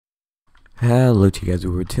Hello to you guys,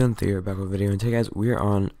 we're 2 and 3 back with a video, and today guys, we are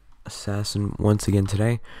on Assassin once again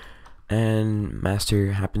today, and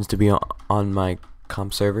Master happens to be on my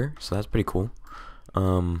comp server, so that's pretty cool.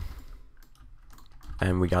 And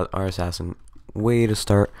we got our Assassin. Way to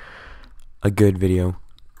start a good video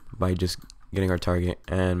by just getting our target,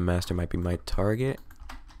 and Master might be my target,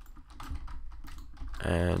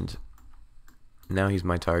 and now he's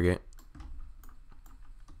my target.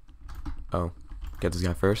 Oh, get this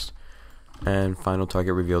guy first. And final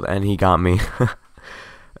target revealed, and he got me.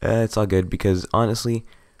 It's all good because honestly,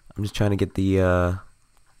 I'm just trying to get the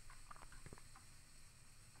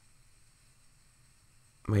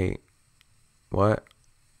wait, what?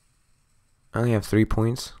 I only have 3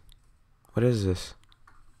 points. What is this?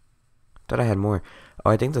 Thought I had more. Oh,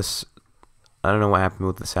 I think this. I don't know what happened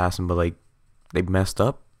with the assassin, but like they messed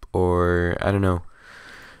up, or I don't know.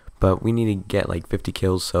 But we need to get like 50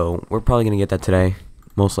 kills, so we're probably gonna get that today,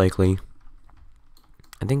 most likely.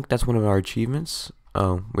 I think that's one of our achievements.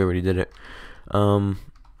 Oh, we already did it.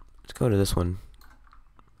 Let's go to this one,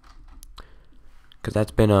 because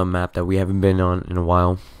that's been a map that we haven't been on in a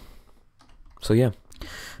while. So yeah.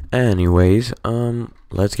 Anyways,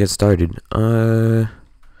 let's get started. Oh,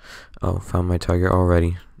 found my target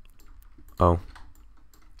already. Oh,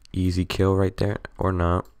 easy kill right there, or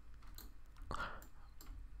not.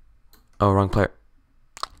 Oh, wrong player.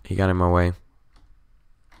 He got in my way.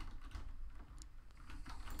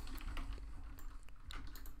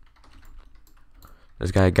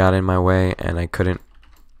 This guy got in my way and I couldn't.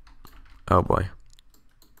 Oh boy.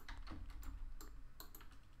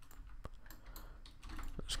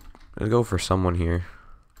 Let's go for someone here.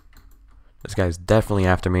 This guy's definitely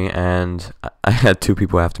after me, and I had 2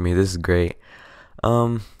 people after me. This is great.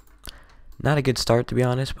 Not a good start, to be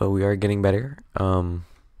honest, but we are getting better.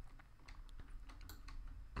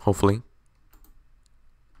 Hopefully.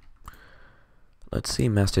 Let's see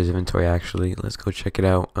Master's inventory actually. Let's go check it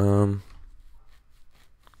out.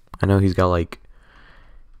 I know he's got like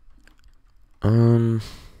how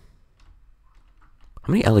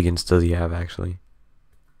many elegance does he have actually?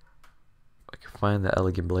 I can find the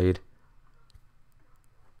elegant blade.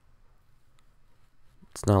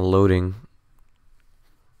 It's not loading.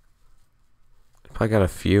 He's probably got a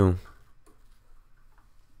few.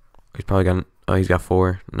 He's probably got, oh, he's got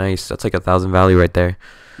 4. Nice. That's like 1,000 value right there.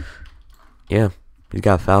 Yeah, he's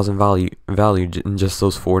got 1,000 value in just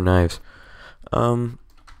those 4 knives.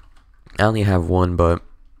 I only have 1, but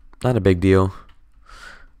not a big deal.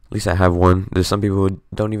 At least I have 1. There's some people who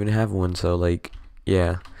don't even have 1, so like,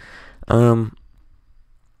 yeah.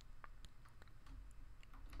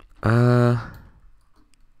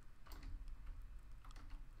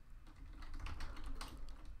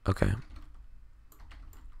 Okay.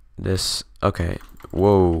 This, okay.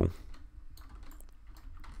 Whoa.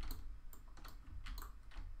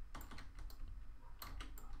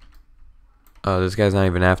 Oh, this guy's not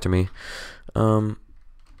even after me.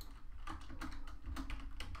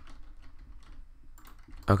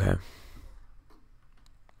 Okay.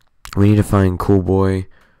 We need to find Cool Boy,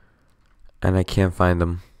 and I can't find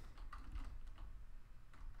him.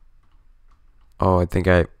 Oh, I think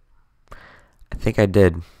I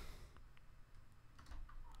did.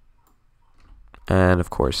 And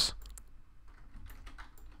of course.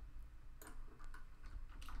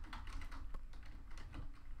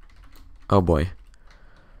 Oh boy.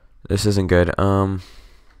 This isn't good.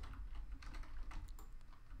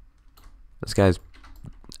 This guy's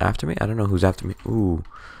after me? I don't know who's after me. Ooh.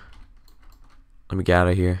 Let me get out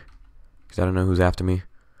of here, because I don't know who's after me.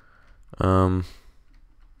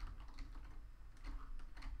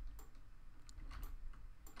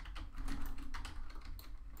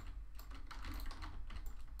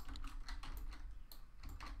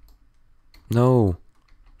 No.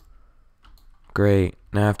 Great.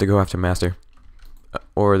 Now I have to go after Master.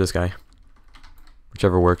 Or this guy.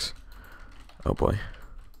 Whichever works. Oh boy.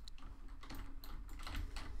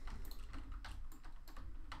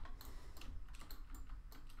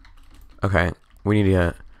 Okay. We need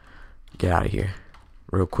to get out of here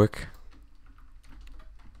real quick.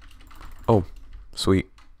 Oh,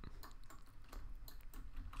 sweet.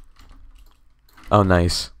 Oh,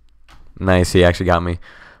 nice. Nice, he actually got me.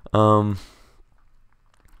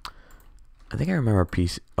 I think I remember a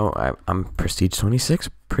piece. Oh, I'm prestige 26.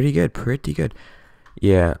 Pretty good, pretty good.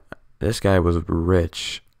 Yeah, this guy was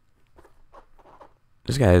rich.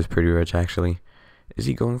 This guy is pretty rich, actually. Is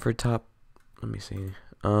he going for top? Let me see.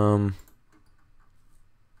 Oh,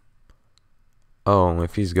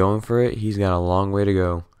 if he's going for it, he's got a long way to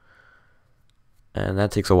go. And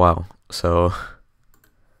that takes a while. So,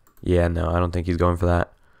 yeah, no, I don't think he's going for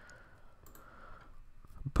that.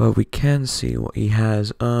 But we can see what he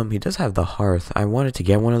has. He does have the hearth. I wanted to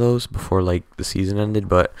get one of those before like the season ended,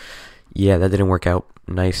 but yeah, that didn't work out.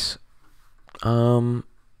 Nice. Wow.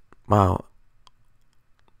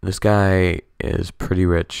 This guy is pretty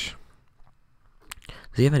rich.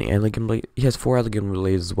 Does he have any elegant blades? He has 4 elegant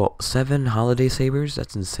blades as well. 7 holiday sabers?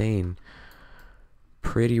 That's insane.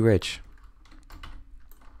 Pretty rich.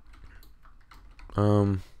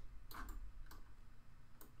 I'm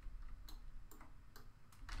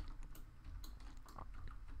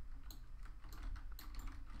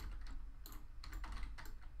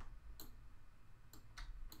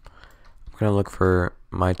gonna look for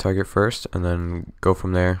my target first and then go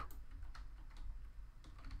from there.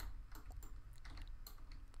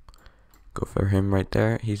 Go for him right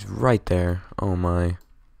there. He's right there. Oh my.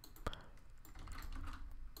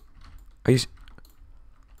 Are you...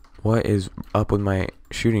 What is up with my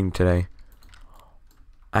shooting today?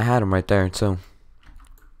 I had him right there too.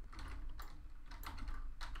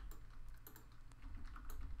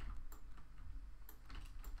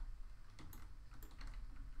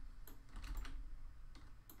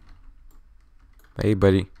 Hey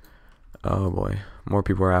buddy. Oh boy. More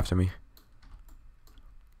people are after me.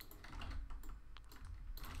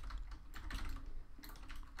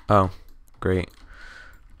 Oh, great.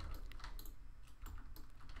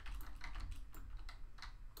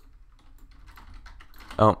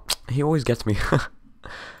 Oh, he always gets me.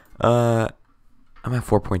 I'm at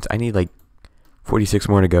 4 points. I need like 46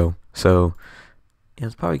 more to go. So, yeah,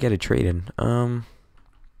 let's probably get a trade in.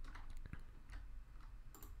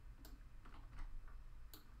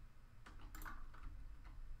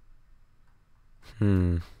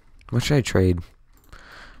 What should I trade? I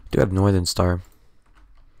do have Northern Star.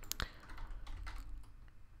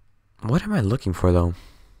 What am I looking for though?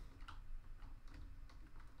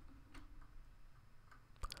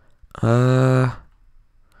 Wow,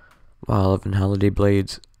 11 Holiday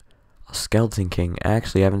Blades. A Skeleton King.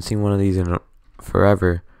 Actually, I haven't seen one of these in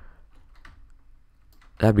forever.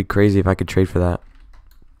 That'd be crazy if I could trade for that.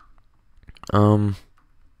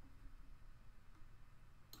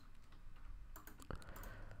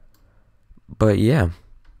 But yeah.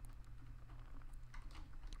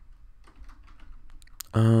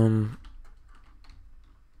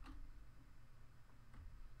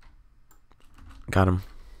 Got him.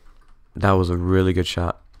 That was a really good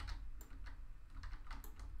shot.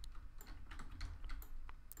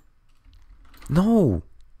 No,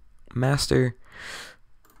 master.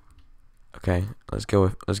 Okay, let's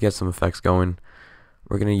go. Let's get some effects going.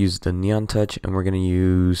 We're gonna use the neon touch, and we're gonna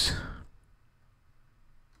use.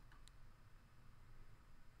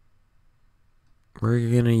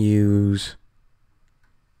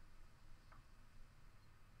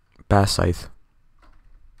 Bass Scythe.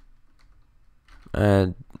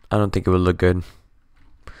 I don't think it would look good.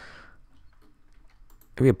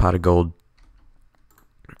 Maybe a pot of gold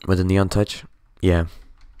with a neon touch. Yeah.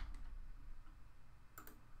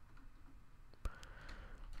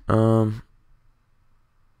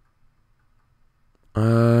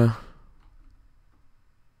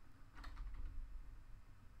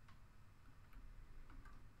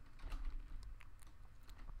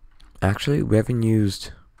 Actually, we haven't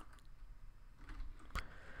used.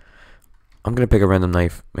 I'm gonna pick a random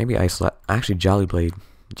knife. Maybe Ice Lap. Actually, Jolly Blade.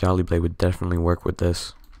 Jolly Blade would definitely work with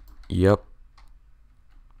this. Yep.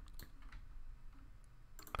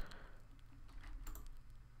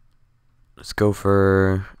 Let's go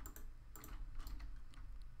for.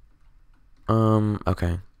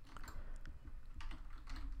 Okay.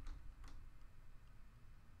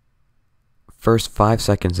 First 5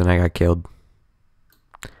 seconds and I got killed.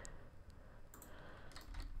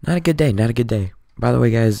 Not a good day. Not a good day. By the way,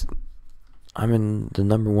 guys, I'm in the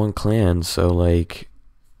 #1 clan, so like,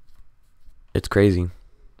 it's crazy.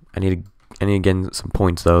 I need to get some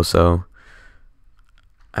points though, so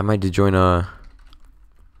I might just join a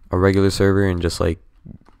regular server and just like,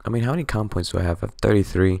 I mean, how many comp points do I have? I have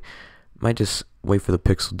 33. Might just wait for the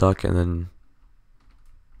pixel duck and then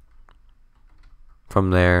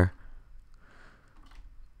from there.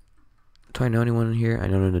 Do I know anyone in here? I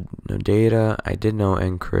know no Data. I did know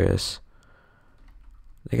N Chris.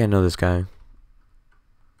 I think I know this guy.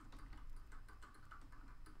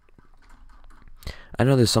 I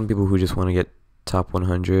know there's some people who just want to get top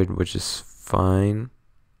 100, which is fine.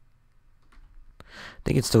 I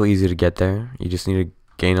think it's still easy to get there. You just need to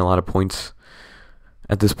gain a lot of points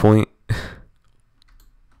at this point.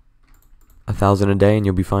 1,000 a day and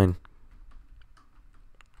you'll be fine.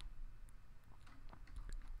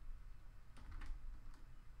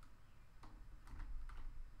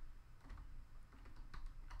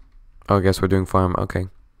 Oh, I guess we're doing farm. Okay,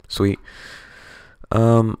 sweet.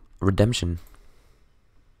 Redemption.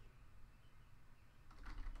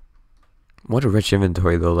 What a rich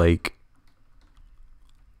inventory though, like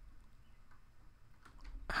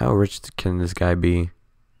how rich can this guy be?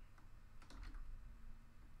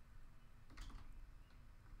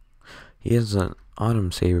 He has an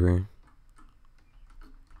autumn saber.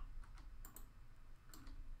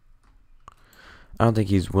 I don't think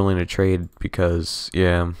he's willing to trade because,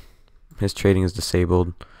 yeah, his trading is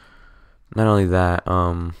disabled. Not only that,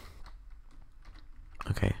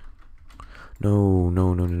 okay. No,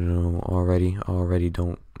 no, no, no, no. Already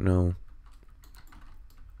don't. No.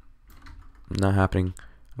 Not happening.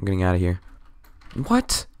 I'm getting out of here.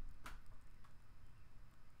 What?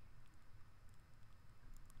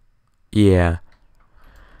 Yeah.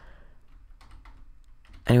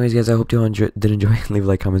 Anyways, guys, I hope you all did enjoy. Leave a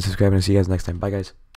like, comment, subscribe, and I'll see you guys next time. Bye, guys.